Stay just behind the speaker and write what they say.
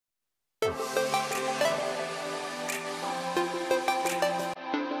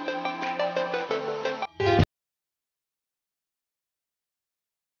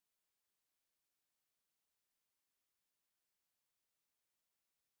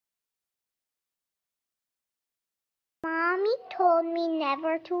told me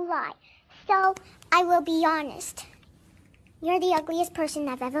never to lie. So, I will be honest. You're the ugliest person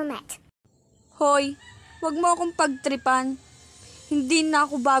I've ever met. Hoy, wag mo akong pagtripan. Hindi na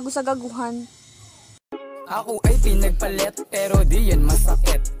ako bago sa gaguhan. Ako ay pinagpalit pero di yan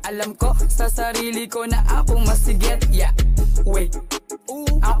masakit. Alam ko sa sarili ko na ako masigit. Yeah, wait.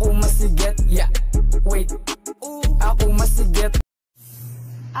 Ako masigit. Yeah, wait. Ako masigit.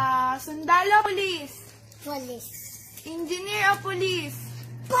 Sundalo Police. Police. Engineer o Police.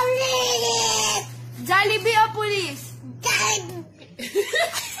 Police! Jollibee o Police.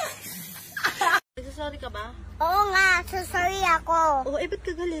 Nagsasorry ka ba? Oo nga, sorry ako. Oo, ba't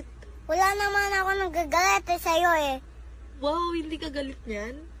ka galit? Wala naman ako nagagalit sa'yo eh. Wow, hindi ka galit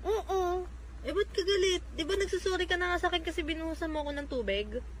niyan? Ba't ka galit? Di ba nagsasorry ka na nga sa akin kasi binuhusan mo ako ng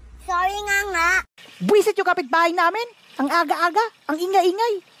tubig? Sorry nga. Buwisit yung kapitbahay namin. Ang aga-aga, ang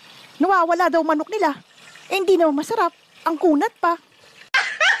ingay-ingay. Nawawala daw manok nila. Hindi naman masarap. Ang kunat pa.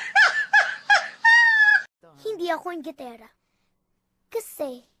 Hindi ako inggitera.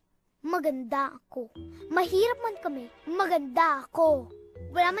 Kasi, maganda ako. Mahirap man kami, maganda ako.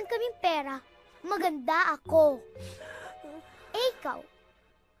 Wala man kaming pera, maganda ako. Ikaw,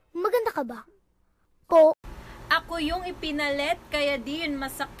 maganda ka ba? Po. Ako yung ipinalit, kaya di yun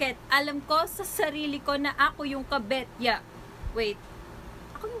masakit. Alam ko sa sarili ko na ako yung kabet. Yeah. Wait.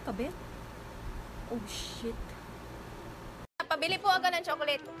 Ako yung kabet? Oh, shit. Pabili po agad ng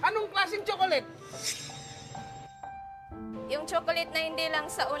chocolate. Anong klaseng chocolate? Yung chocolate na hindi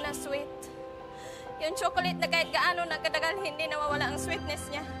lang sa una sweet. Yung chocolate na kahit gaano nagkadagal, hindi nawawala ang sweetness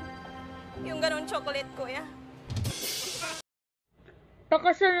niya. Yung ganun chocolate, kuya.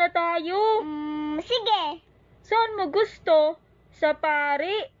 Pakasal na tayo. Sige. Saan mo gusto? Sa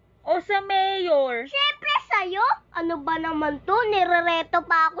pari o sa mayor? Siyempre sa'yo. Ano ba naman to? Nirereto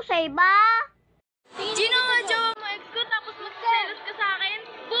pa ako sa iba. Gino nga, jowa mo ex ko tapos magsiselos ka sa akin?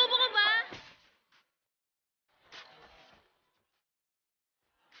 Bobo ka ba?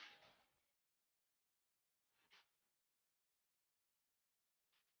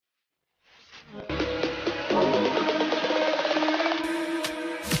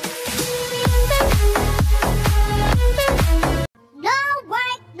 No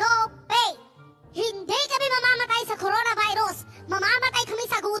work, no pay. Hindi kami mamamatay sa coronavirus. Mamamatay kami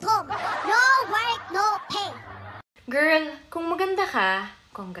sa gutom. No work, no pay. Girl, kung maganda ka,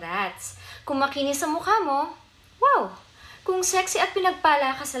 congrats. Kung makinis ang mukha mo, wow. Kung sexy at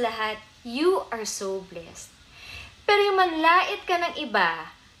pinagpala ka sa lahat, you are so blessed. Pero yung manlait ka ng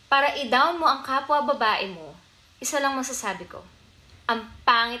iba para i-down mo ang kapwa babae mo, isa lang masasabi ko, ang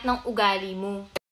pangit ng ugali mo.